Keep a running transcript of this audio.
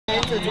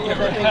so it's a little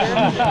bit bigger.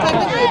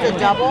 Technically it's a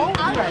double,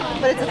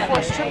 but it's a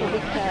forced triple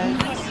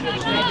because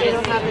they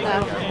don't have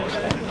enough.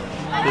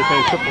 They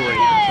pay triple rate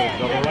instead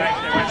of double rate.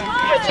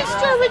 Which is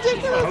so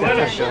ridiculous.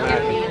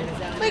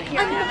 Like,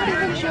 I'm not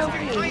even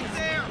joking.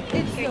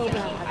 It's so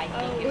bad.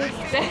 It's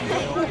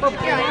so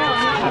bad.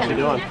 How's she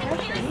doing?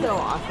 So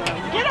awesome.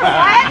 Get her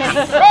what?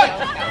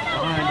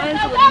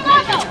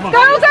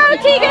 Go,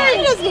 Tegan!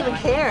 She doesn't even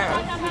care.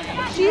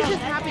 She's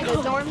just happy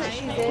the dorm that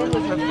she's in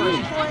was her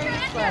first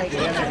choice. Like,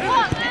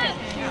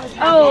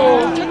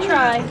 oh, good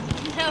try.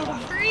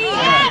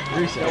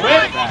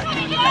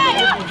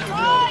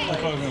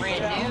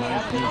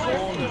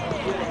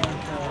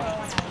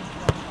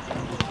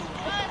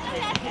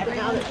 But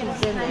now that she's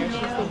in there,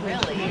 she's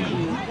thinking she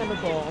can do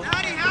chemical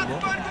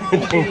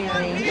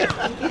engineering.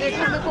 Either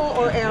chemical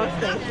or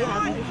aerospace. She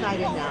hasn't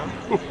decided now.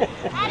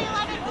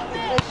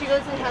 Like she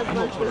goes and has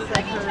lunch with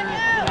like her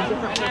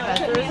different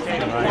professors.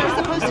 They're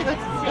supposed to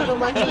go to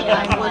lunch with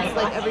them once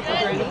like every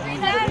couple of weeks. And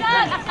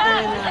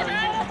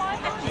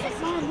she's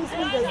like, Mom, this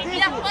one does this and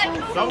it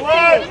sounds so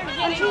good.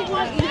 And she's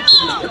like,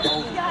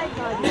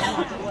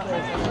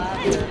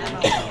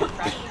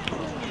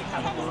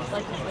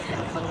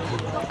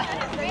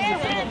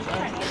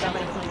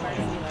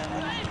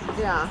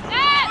 yeah.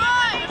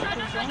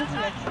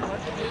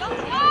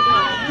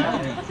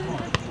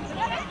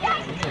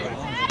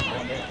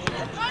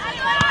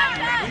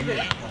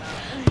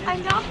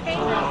 I'm not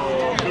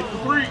famous. It's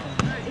free.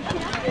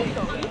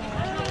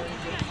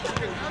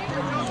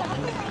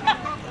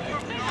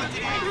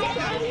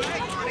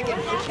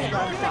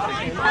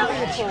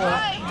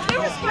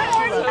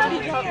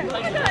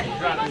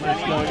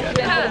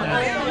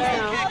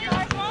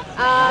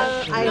 I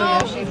don't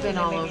know. She's been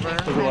all over.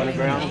 Does it go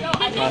underground?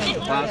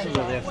 Classes,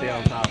 or they have to stay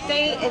on top?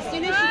 They, as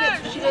soon as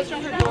she goes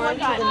from her dorm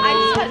to the main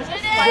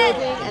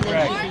building, and then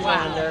she can go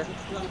under.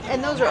 And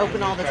those are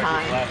open all the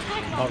time.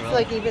 So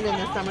like even in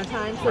the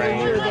summertime. So when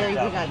we were there, we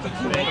got to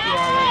tour through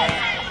all of it.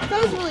 So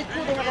that was really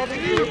cool. They have all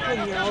these really cool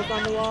murals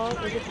on the wall. It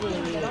was just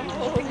really neat.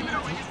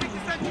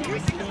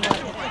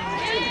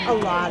 A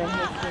lot of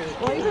history.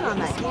 Well, even on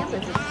that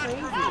campus, it's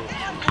crazy.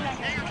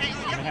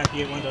 I have to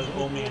get one of those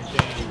old man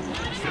chains.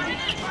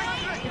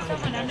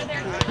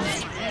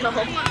 No.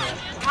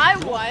 I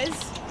was.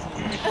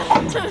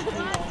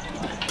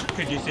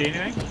 Could you see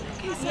anything?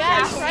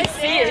 Yes, I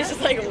see it. It's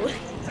just like.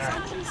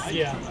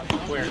 Yeah.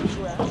 Where?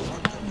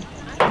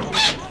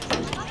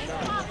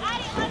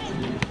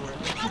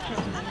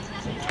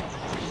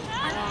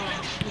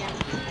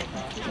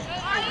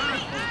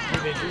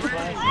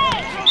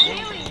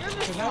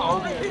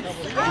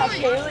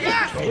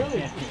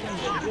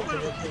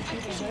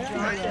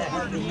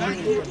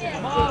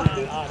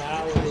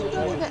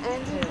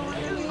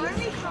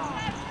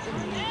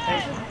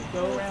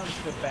 Go around to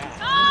the back.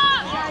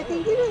 Yeah, I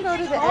think you can go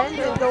to the end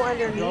and go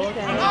underneath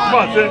it. Come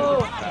on, Sid.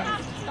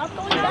 Stop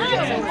going back.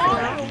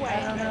 I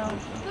don't know.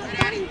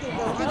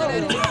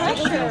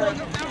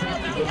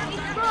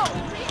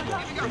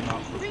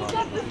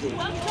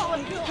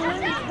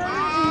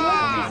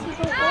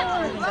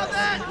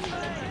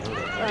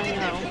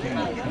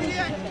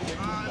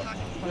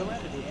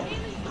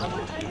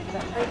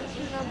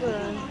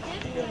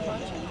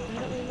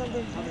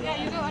 Yeah,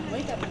 you go under.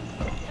 Wake up.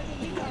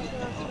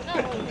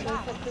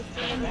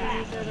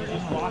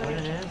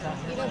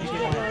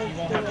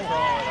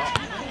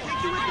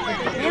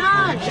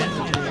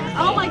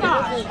 Oh my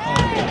gosh.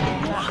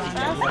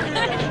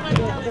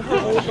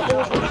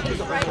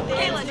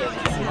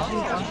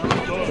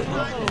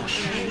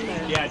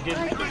 Yeah, I did.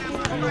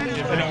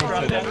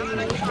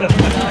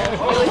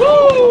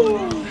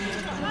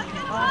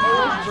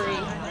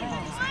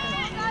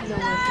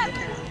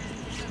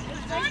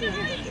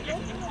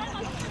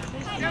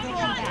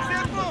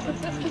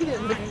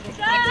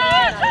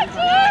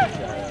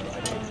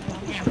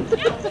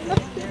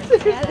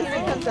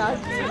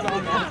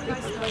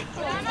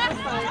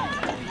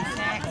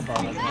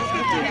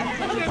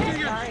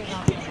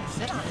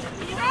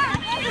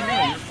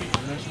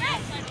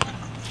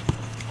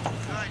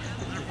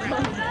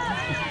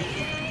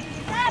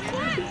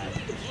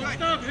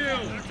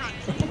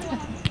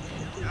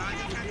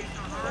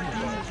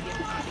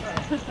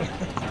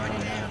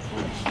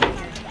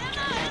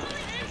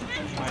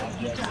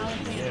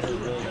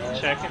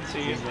 Check and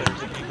see if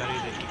there's anybody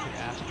that you could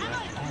ask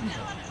directions.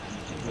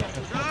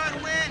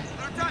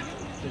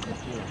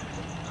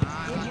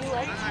 Would you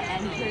like to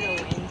enter to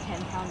win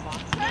 10-pound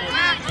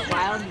boxing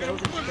Wild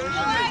Nova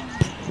Scotia?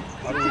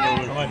 How do we know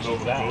how much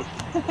is that?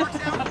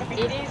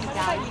 It is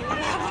valued at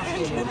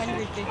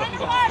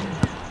 $250.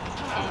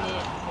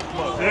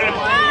 And it...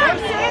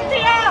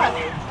 Cynthia!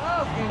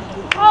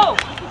 Oh!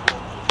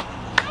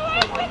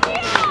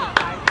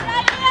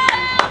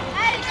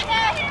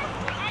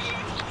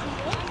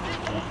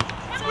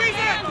 Squeeze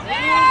it!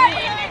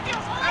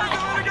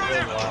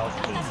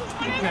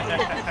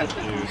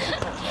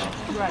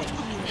 Right.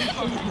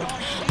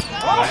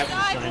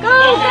 Go,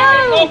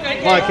 go!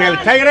 Come on,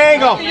 Caleb, take an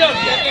angle.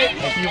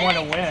 If you want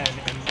to win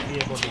and be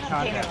able to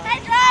contact me,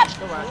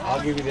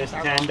 I'll give you this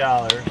 $10.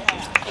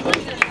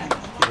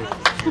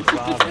 I'll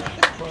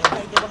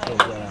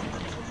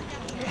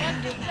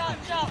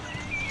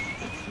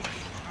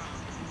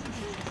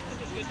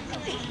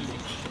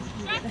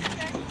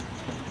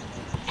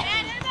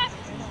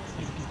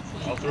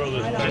throw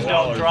this. Just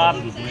don't drop.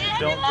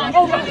 Don't drop.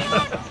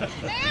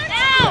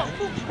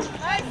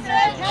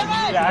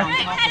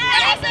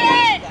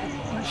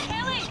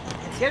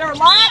 Get her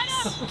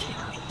lots.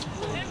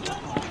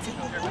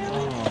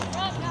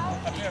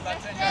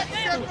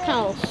 Look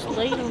how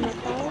slate on the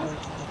car.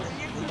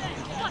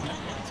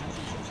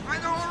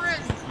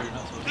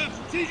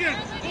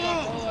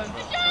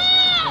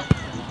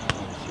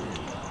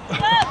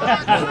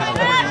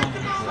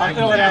 I'll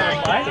throw it out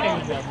with my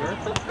name number.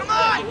 Come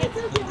on!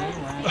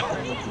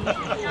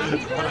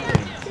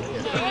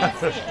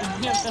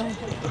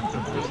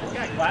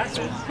 Got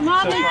glasses. Come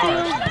on,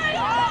 Mayfield.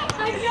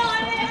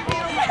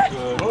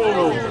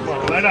 Oh, come on,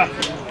 right up.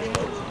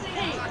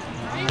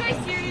 Are you guys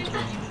serious?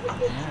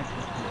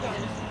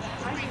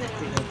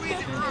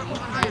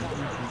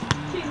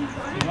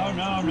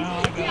 No, I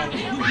got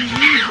it.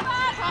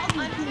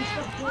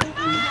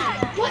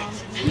 What?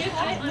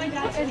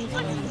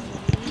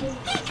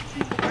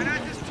 Why not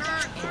just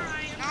turn?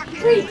 Knock it.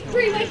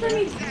 Bree, wait for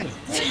me.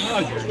 Oh,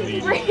 you're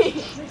leading.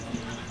 Bree.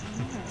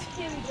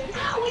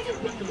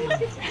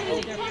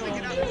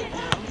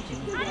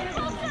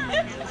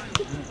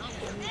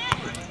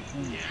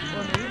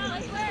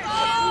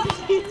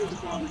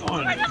 I'm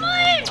going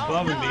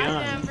above and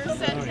beyond. Never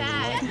said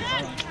that.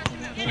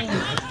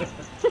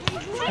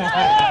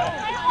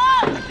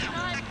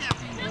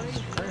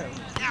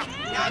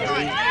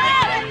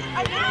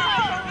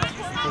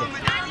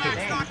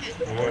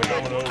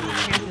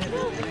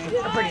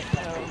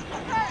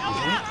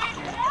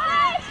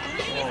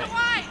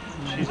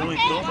 She's only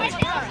still like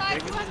I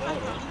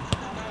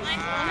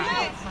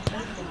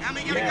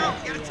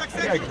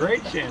got a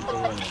great chance of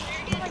winning.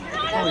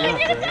 Only us,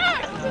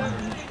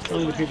 right?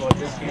 Only the people at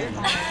this game.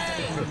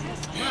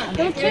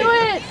 Don't do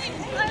it.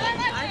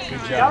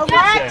 Good job. Go,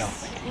 Rex.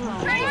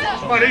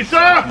 Come on,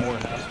 Issa!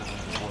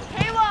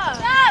 Kayla!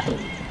 Stop!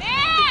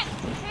 Man!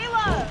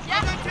 Kayla!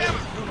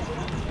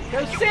 Go,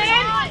 Sid.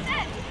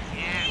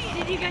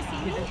 Did you guys see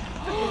me?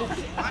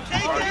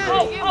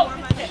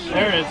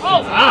 There it is.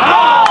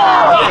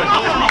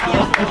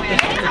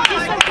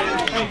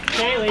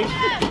 Hey,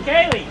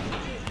 Kaylee.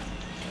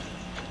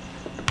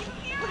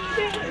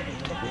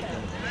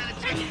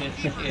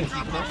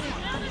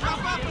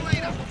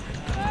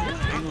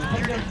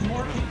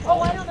 Oh,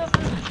 I don't know.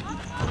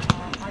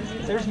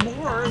 There's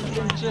more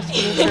than just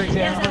this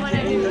exam.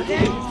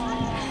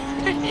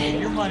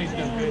 Your money's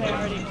done good.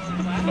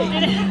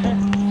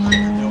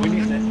 No, we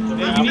need that.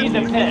 You need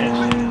the pitch.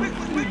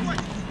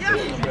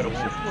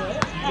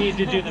 You need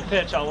to do the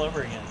pitch all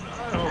over again.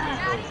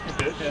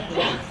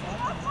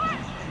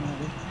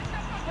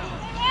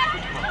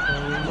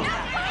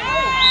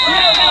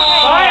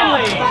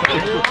 Finally!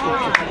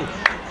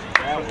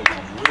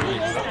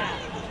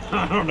 I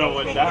don't know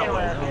what that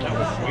was. That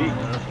was sweet.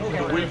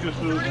 The weakest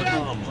of the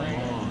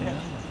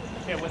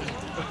yeah, what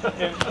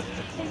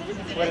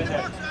is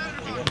that?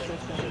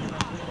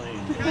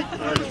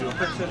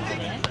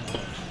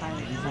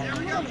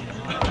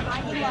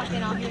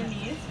 Walking off your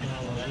knees.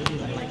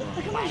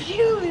 Look at my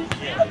shoes.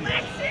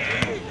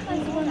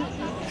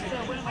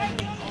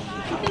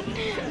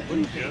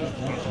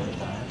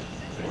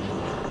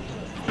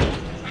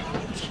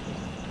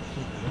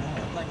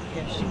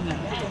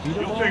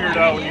 You'll figure it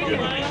out when you get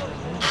to me.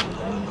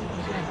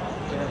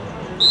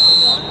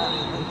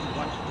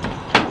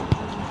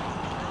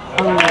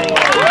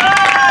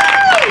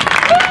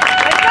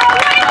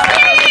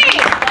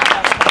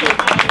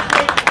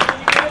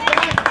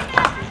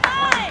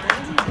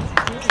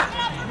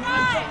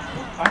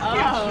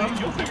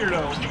 You'll figure it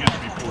out when you get to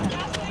be 40.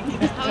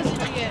 How much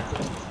did you get?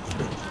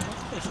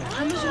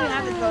 How much do we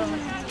have to go?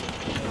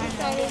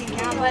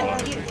 But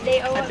they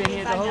owe us $5.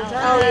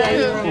 Oh, yeah, you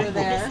were over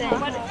there.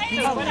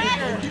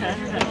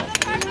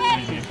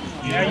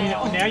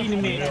 Now you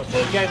need you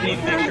guys need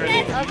to make sure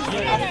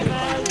that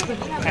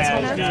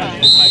has done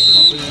his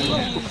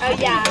microphone. Oh,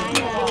 yeah, I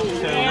know.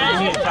 So you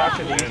need to talk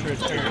to the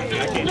insurance carrier.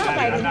 I can't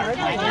I'm not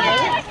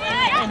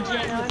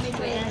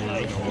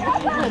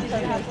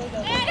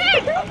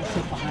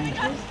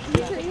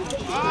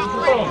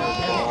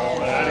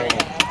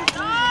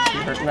You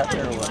hurting that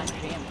there or what?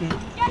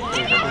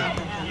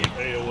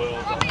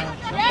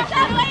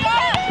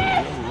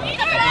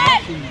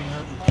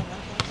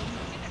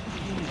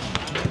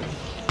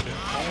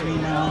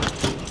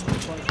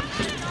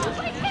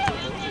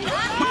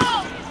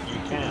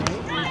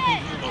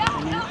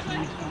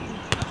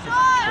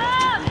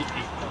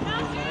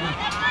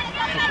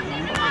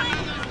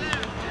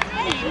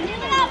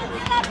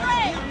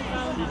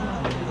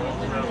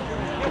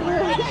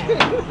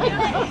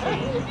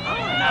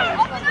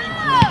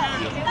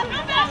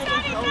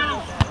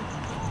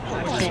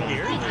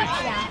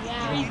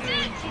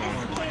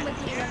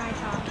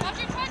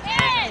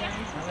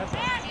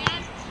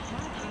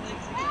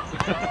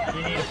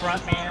 You need a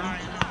front man.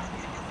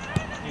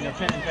 You know,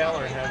 Penn and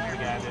Teller has the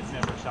guy that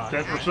never saw it.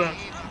 10%.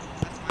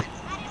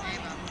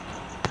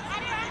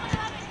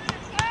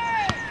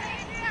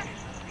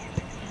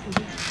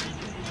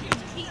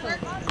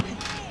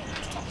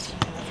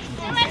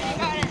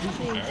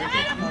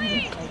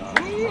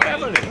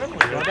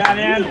 Got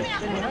him. When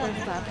I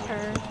first left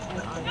her in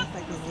August,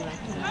 like when we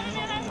left her,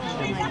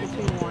 and like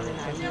between Warren and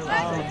I, we were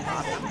like,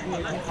 we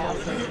were just out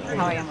there.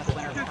 How I am with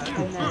winter park.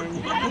 And then we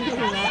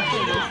left her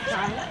this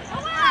time.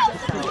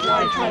 So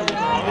I tried to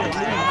go.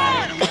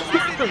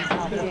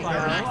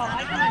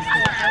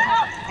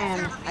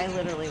 And I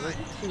literally was,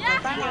 she was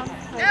like,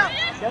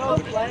 go,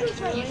 play.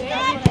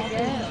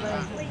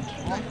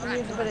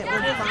 But it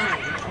was fine.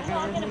 Like,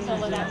 I wasn't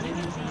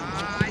even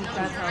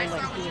that's how,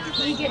 like,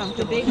 he gets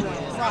the big one.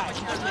 Right.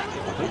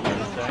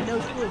 No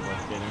food.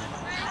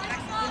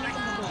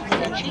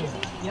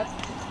 Yep.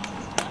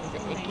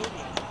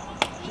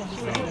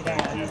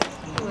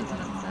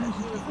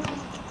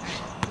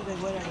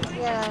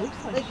 Yeah,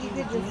 like you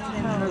could just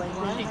tell, like,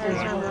 her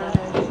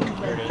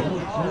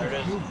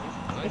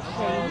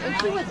and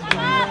she was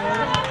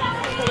fine.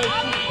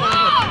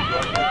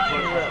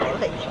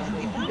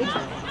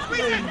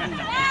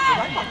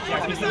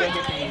 So, like,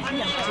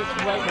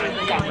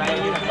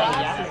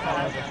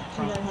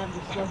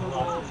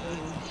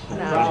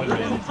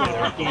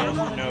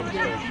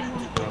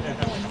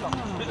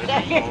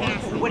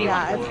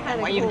 yeah, it's kind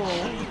of cool.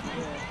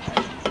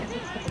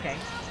 Okay.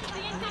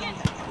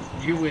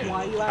 You win.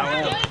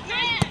 However.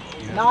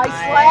 Nice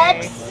flex.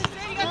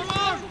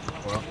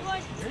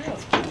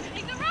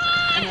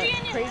 And the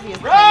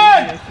craziest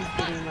Run! thing is she's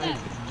getting like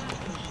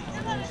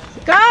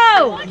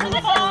Go!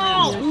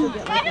 she'll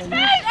get like a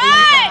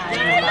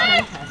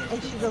and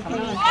she's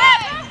okay.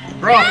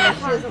 Bro.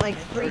 She doesn't like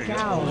freak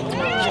out.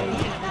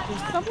 Which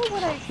is some of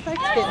what I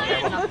expected.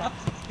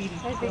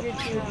 I figured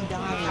she would be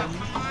dying.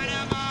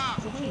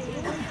 She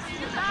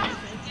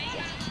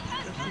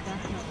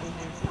definitely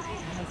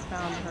has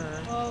found her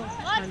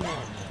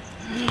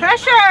niche.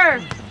 Pressure!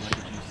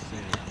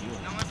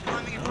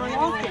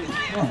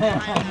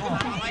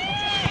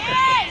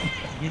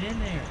 Get in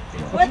there.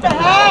 What the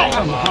heck?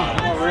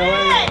 Oh, really?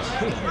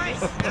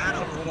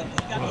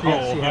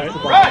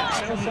 Right.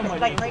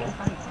 Like right in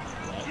front of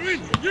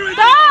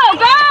Go!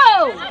 Go!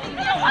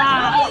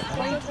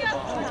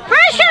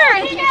 Pressure!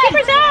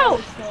 Keeper's out!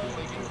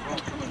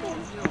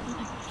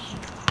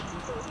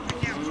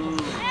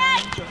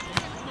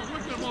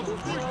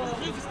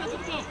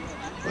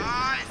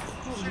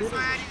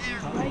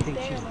 I think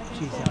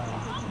she's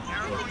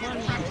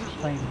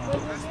playing well.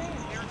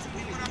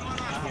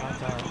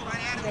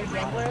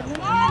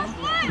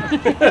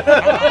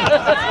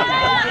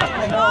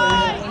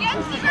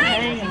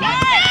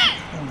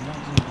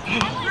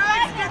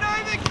 They're not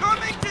even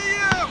coming to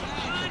you!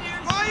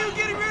 Why are you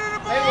getting rid of the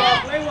ball?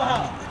 Play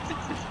well.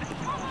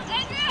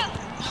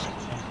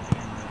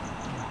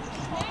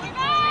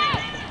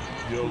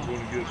 Joe's going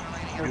to get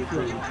her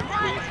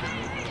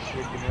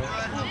shaking up.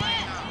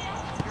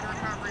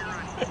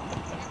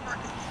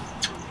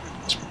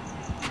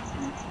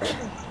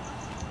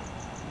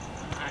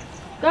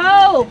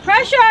 Go!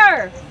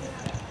 Pressure!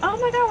 Oh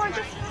my god, we're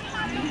just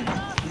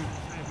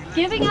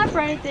giving up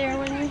right there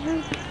when we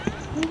have.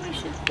 Maybe we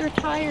should. They're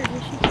tired. We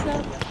should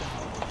sub.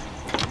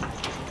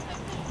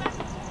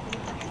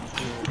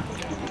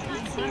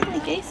 It seems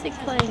like Asic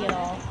playing it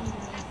all.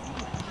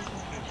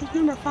 She's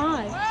number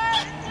 5.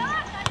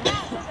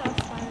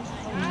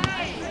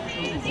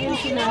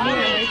 She's not here,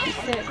 right? She's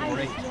sick.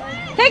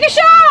 Take a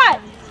shot!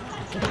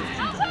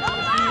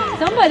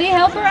 Somebody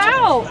help her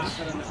out!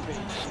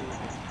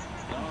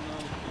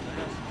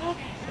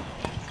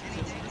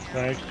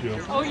 Thanks, Joe.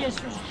 Oh, yes,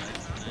 sir.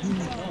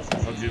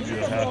 I'll give you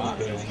a half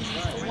a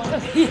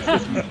pound.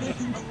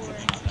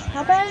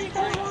 How bad do you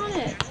guys want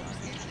it?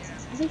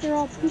 I think they're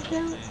all pooped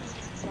out.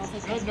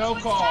 Good no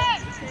call.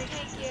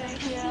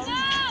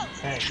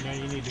 Hey, now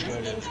you need to go to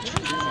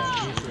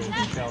Eastridge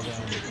and tell them.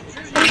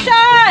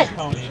 Shot!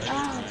 Tony. Come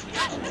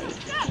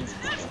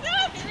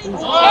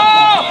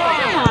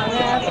on,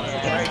 ref.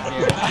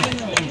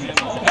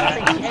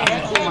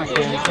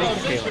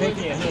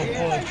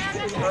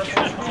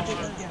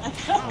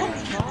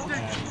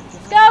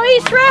 Go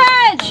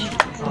Eastridge!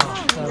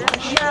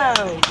 No.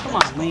 Come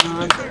on,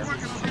 Leon.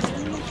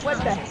 What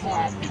the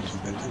heck?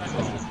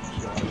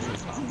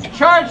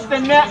 Charge the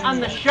net on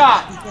the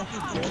shot.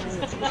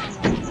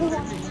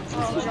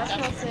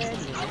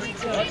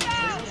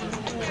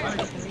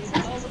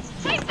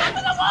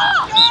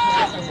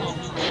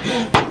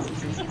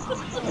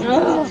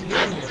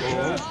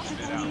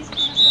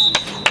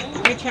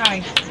 Good try.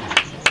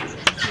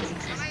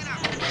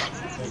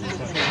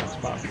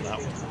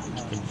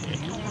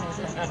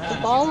 The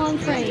ball on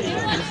frame.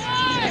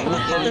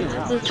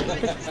 The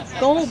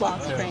goal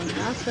box frame,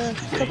 not the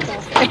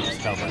football frame.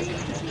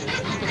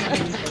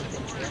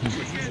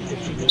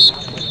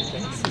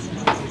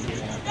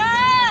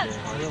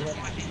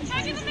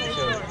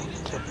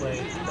 So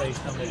play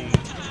somebody.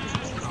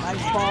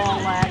 Nice ball,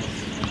 Lex.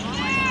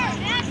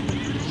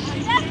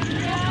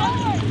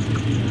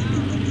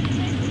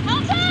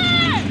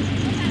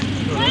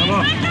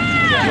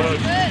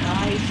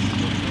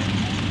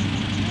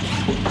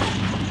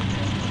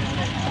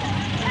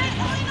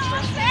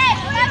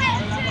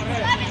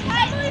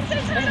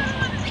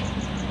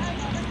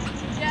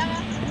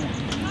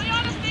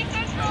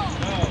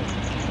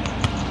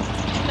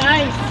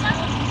 Nice.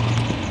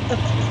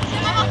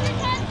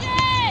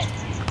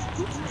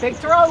 Big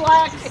throw,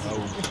 Lex.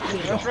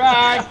 Good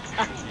try.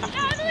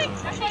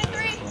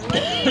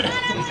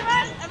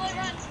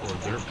 Or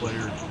their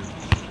players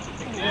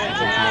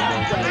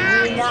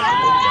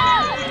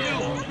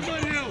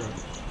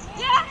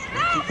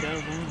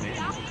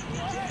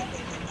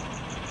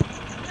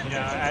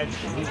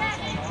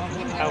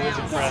I was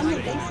impressed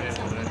that he said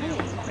that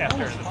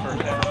after the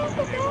first half, he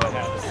was able to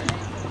have it.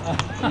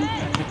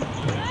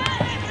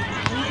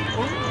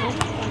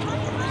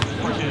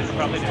 Fortunately, it's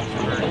probably not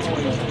too very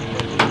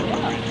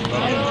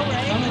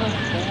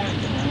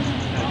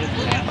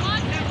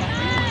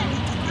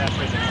that's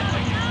right there.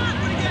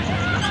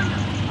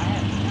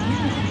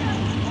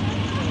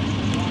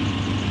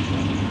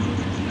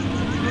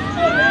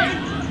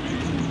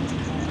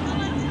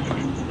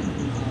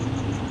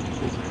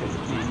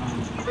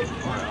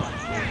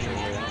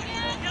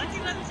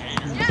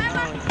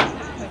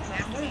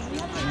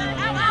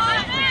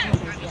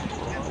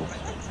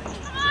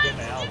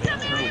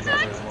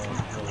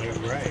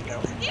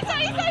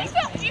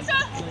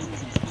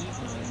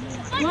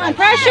 Come on,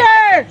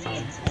 pressure!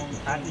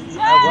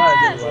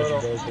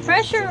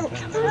 Pressure!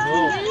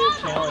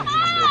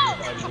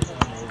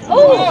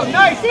 Oh,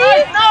 nice,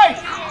 nice, nice!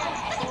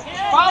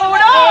 Follow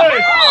it up!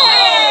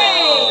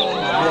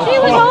 She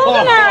was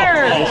holding her!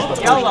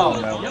 Yellow.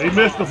 He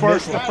missed the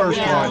first one.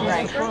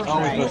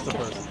 Always miss the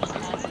first.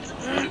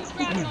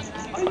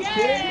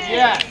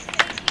 Yes.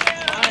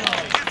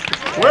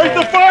 Where's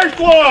the first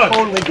one?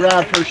 Totally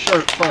grabbed her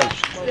shirt first.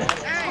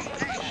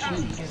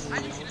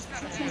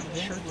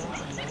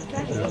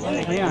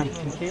 Leon,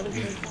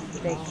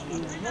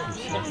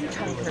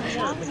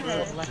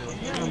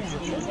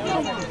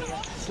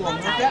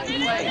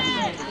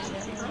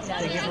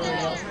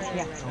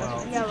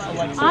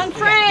 On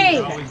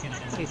frame!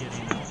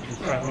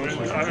 I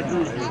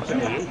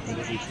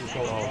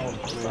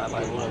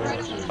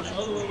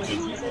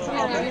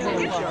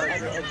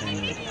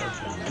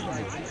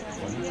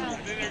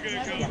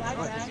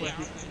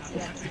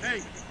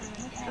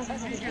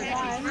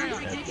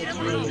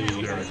agree with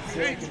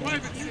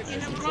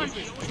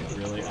It's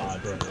really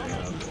odd.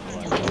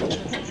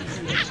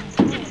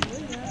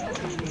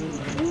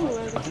 Ooh,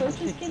 are the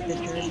coaches getting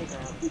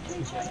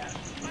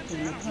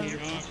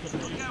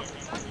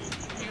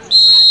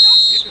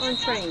on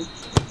frame?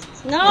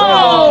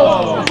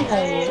 No!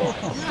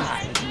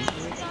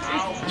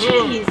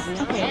 Jeez.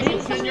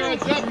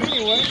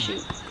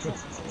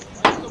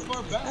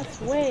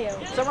 That's way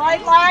over. it's all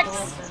right, Lex.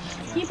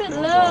 Keep it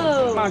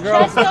low. Come on,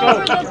 girl. Chest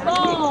over the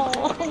ball.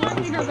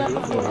 You heard that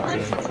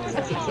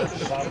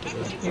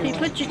before. You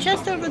put your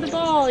chest over the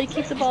ball, you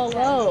keep the ball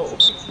low.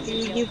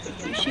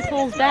 She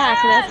pulls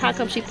back, and that's how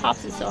come she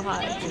pops it so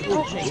high. You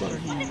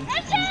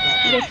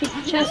gotta keep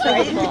your chest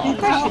over the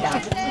ball.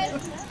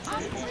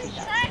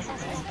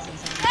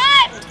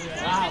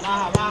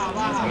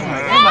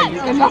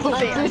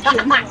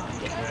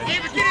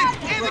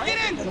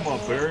 Come on,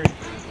 Barry.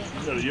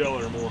 You gotta yell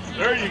at her more.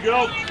 There you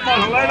go. Come on,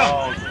 Helena.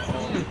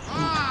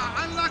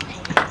 Unlucky.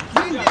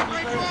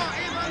 Great ball.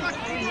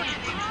 Unlucky.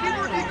 Keep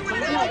working with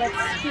it.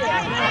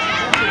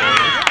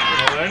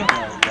 Helena?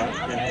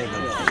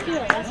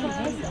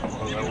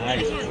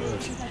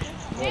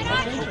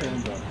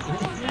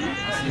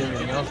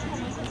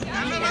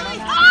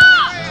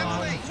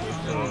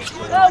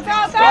 Go, go,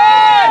 go!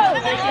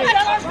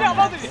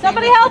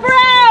 Somebody help her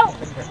out!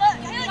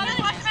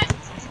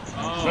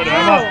 Good,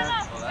 Emma.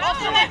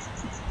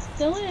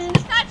 Still in.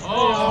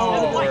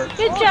 Oh,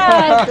 Good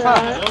job.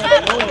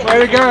 Way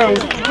to go.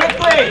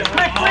 Quickly,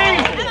 quickly.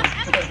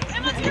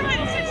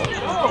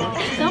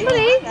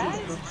 Somebody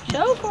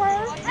show for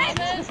her.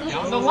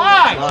 On the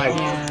line.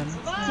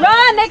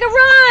 Run, make a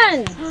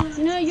run.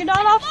 You know, you're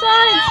not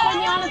offside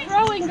when you're on a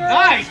throwing, girl.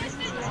 Nice.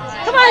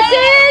 Come on,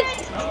 Sid.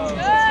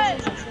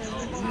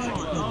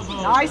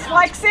 Nice,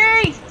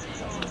 Lexi.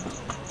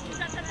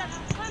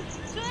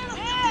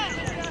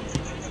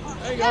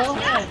 There you go.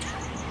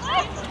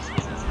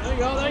 There you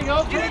go. There you go.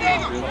 Get it in.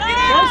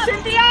 Go,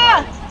 Cynthia.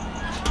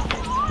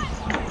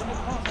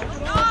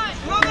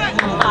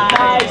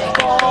 Nice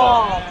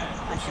ball.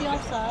 Is she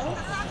offside?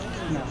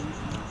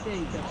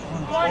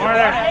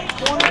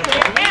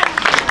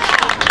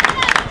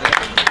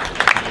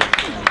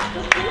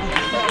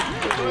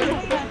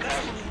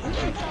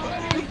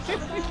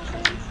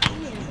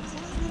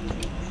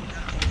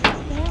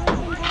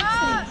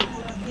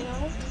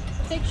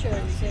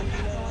 Pictures and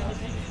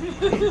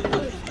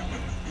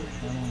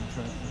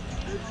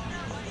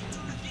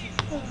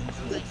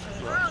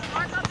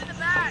Mark up in the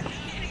back.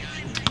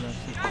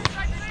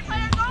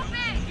 Players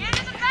open. Get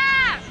in the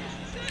back.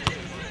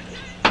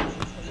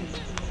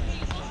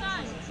 Full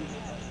time.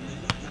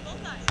 Full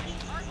time.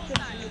 Our full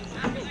time.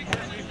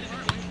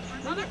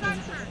 Another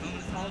customer.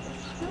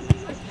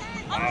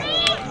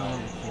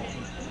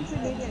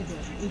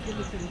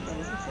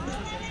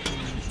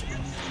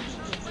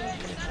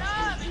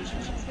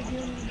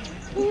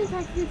 He was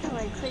actually till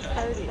like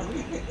 6:30.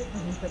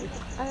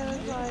 I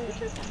was like,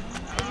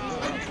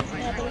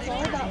 yeah, but it's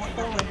all about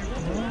fun.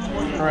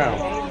 Around.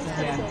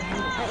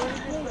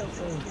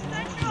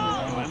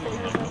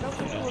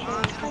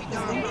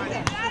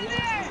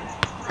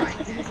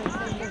 Come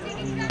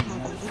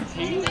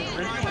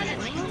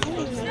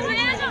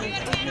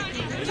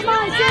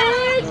on,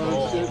 Jade!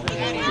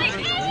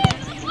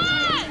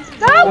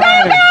 Go, go,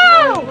 go!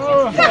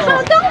 No,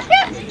 don't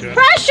get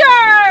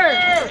pressure!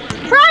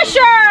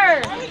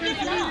 Pressure!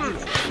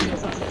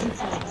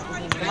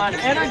 Come on,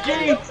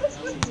 energy!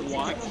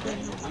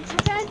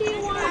 Dad, do you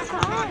want a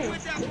tie?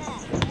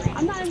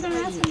 I'm not even going to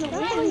ask him to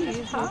win,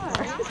 he's hard.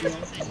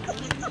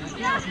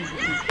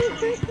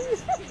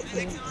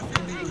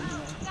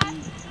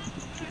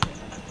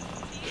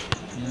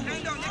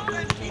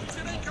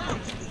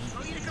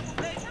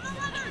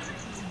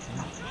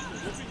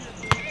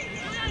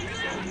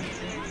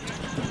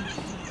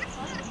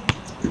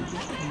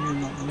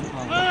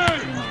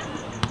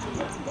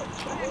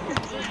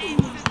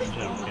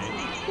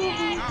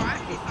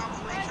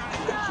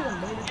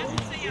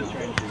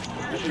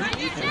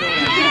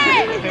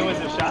 If it was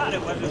a shot,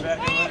 it wasn't bad.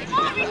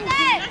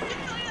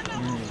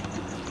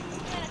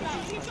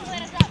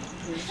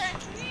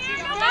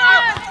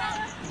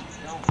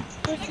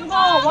 Push the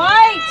ball,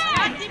 White!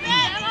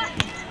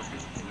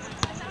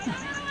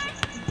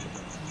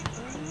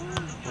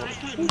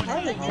 He's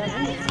hardly done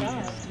any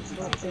stuff.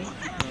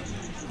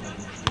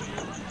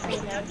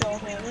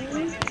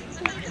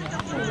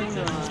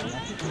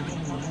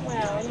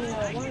 Well, you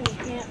know, one you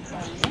can't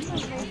play.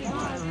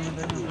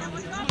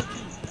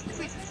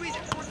 Squeeze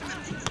it. Force him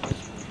out.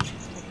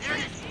 There it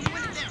is. You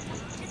win it there.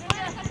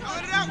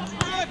 Let it out.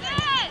 Good.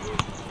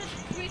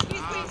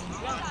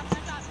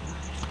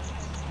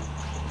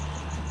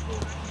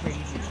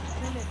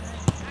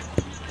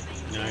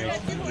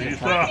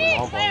 Lisa.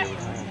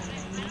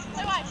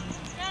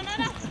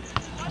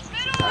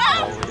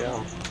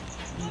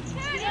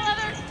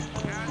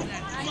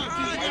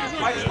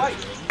 Fight.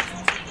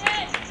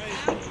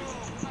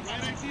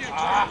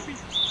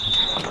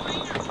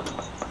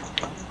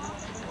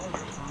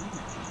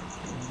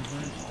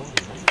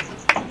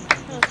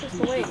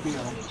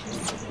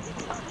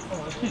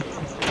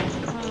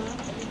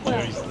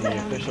 He's the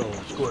official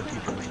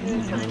scorekeeper.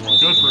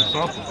 Good for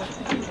something.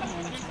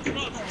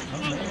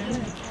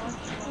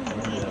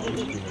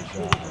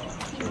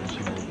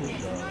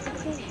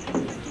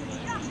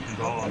 He's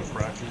all out of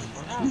practice.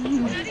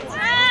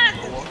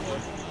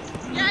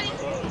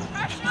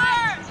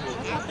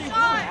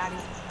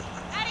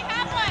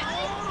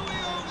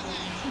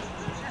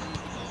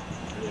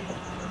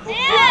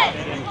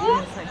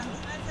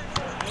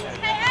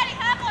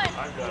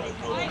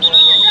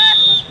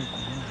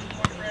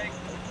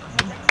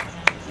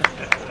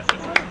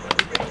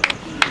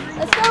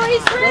 Let's go,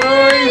 East Go,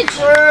 Ridge! East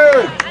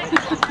Ridge!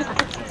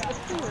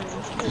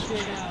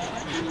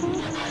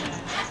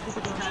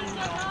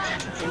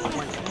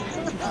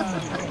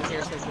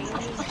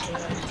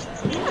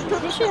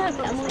 You should have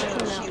Emily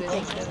come out and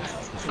take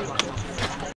those.